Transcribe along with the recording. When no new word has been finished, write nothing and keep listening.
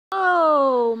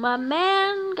my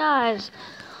man, guys.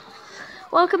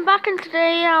 Welcome back, and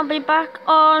today I'll be back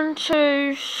on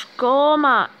to Score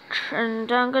Match,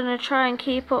 and I'm gonna try and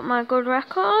keep up my good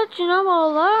record, you know,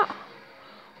 all that.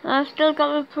 I've still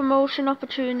got a promotion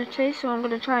opportunity, so I'm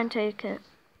gonna try and take it.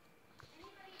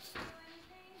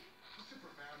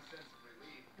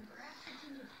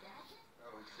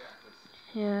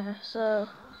 Yeah, so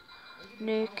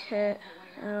new kit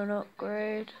and an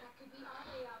upgrade.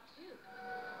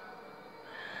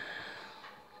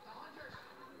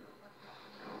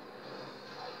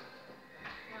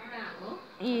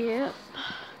 Yep.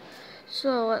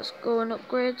 So let's go and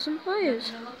upgrade some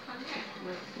players.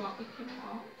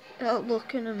 I'll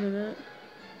look in a minute.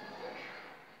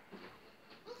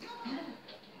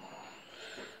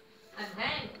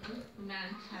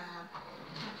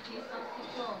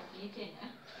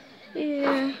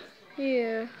 Yeah,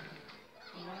 yeah.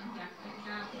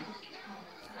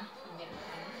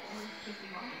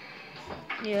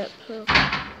 Yep. So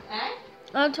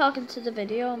I'm talking to the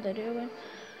video. I'm videoing.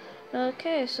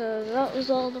 Okay, so that was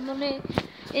all the money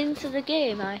into the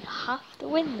game. I have to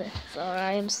win this, or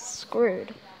I am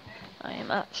screwed. I am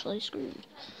actually screwed.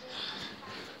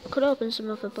 Could open some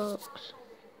other box.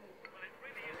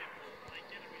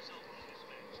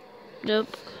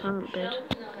 Nope, can't bid.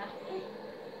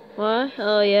 Why?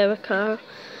 Oh yeah, a car.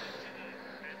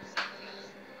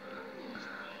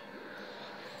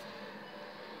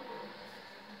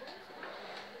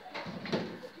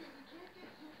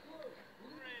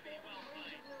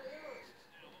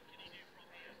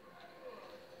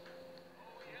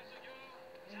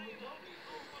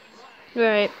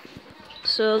 Right,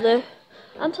 so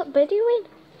I'm top videoing.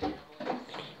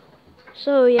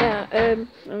 So yeah,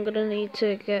 I'm gonna need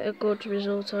to get a good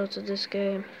result out of this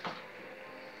game.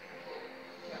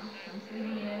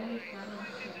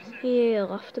 Yeah,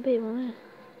 it'll have to be, won't it?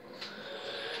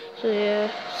 So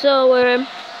yeah, so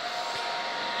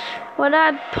what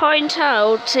I'd point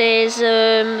out is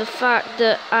the fact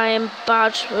that I am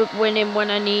bad at winning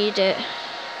when I need it,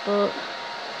 but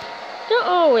not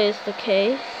always the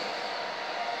case.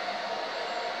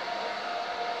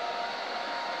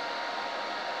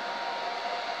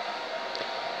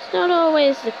 It's not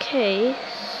always the case,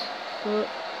 but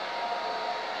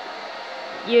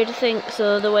you'd think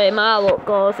so the way my luck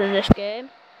goes in this game.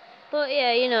 But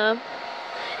yeah, you know.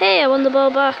 Hey, I won the ball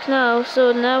back now,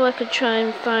 so now I could try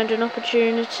and find an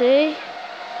opportunity.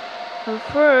 I'm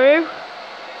through.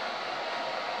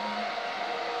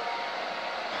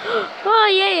 Oh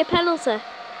yay, a penalty.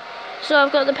 So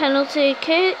I've got the penalty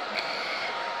kick.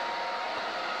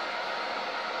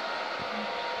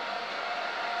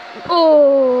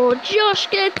 Oh, Josh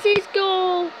gets his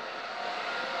goal.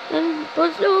 And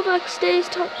Buzz Novak stays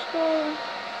top scorer.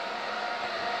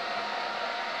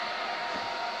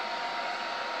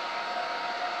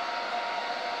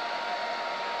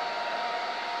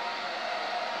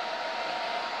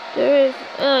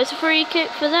 It's a free kick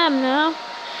for them now.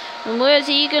 And where's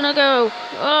he gonna go?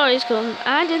 Oh, he's gone.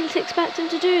 I didn't expect him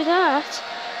to do that.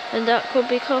 And that could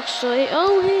be costly.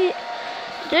 Oh,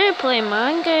 they're playing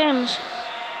mind games.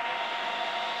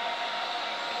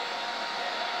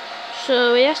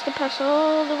 So he has to pass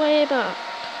all the way back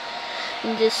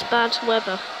in this bad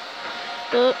weather.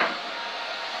 But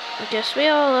I guess we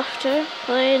all have to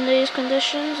play in these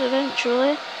conditions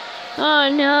eventually. Oh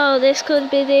no, this could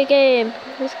be the game.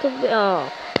 This could be. Oh,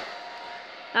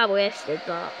 I wasted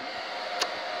that.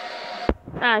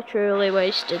 I truly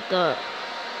wasted that.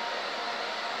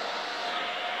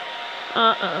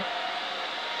 Uh-oh.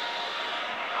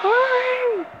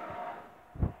 Hurry!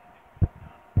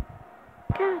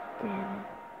 God damn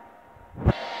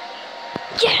it.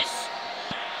 Yes!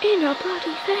 In your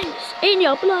bloody face! In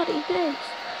your bloody face!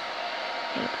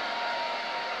 Yep.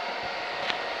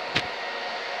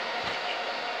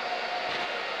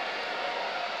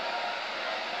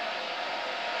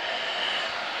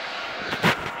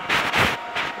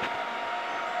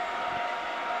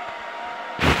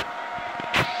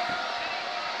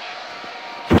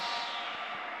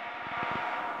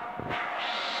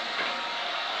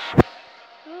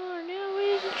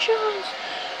 Chance.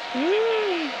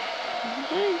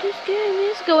 This game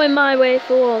is going my way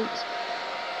for once.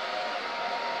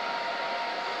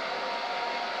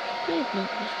 He's not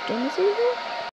as dumb as he was.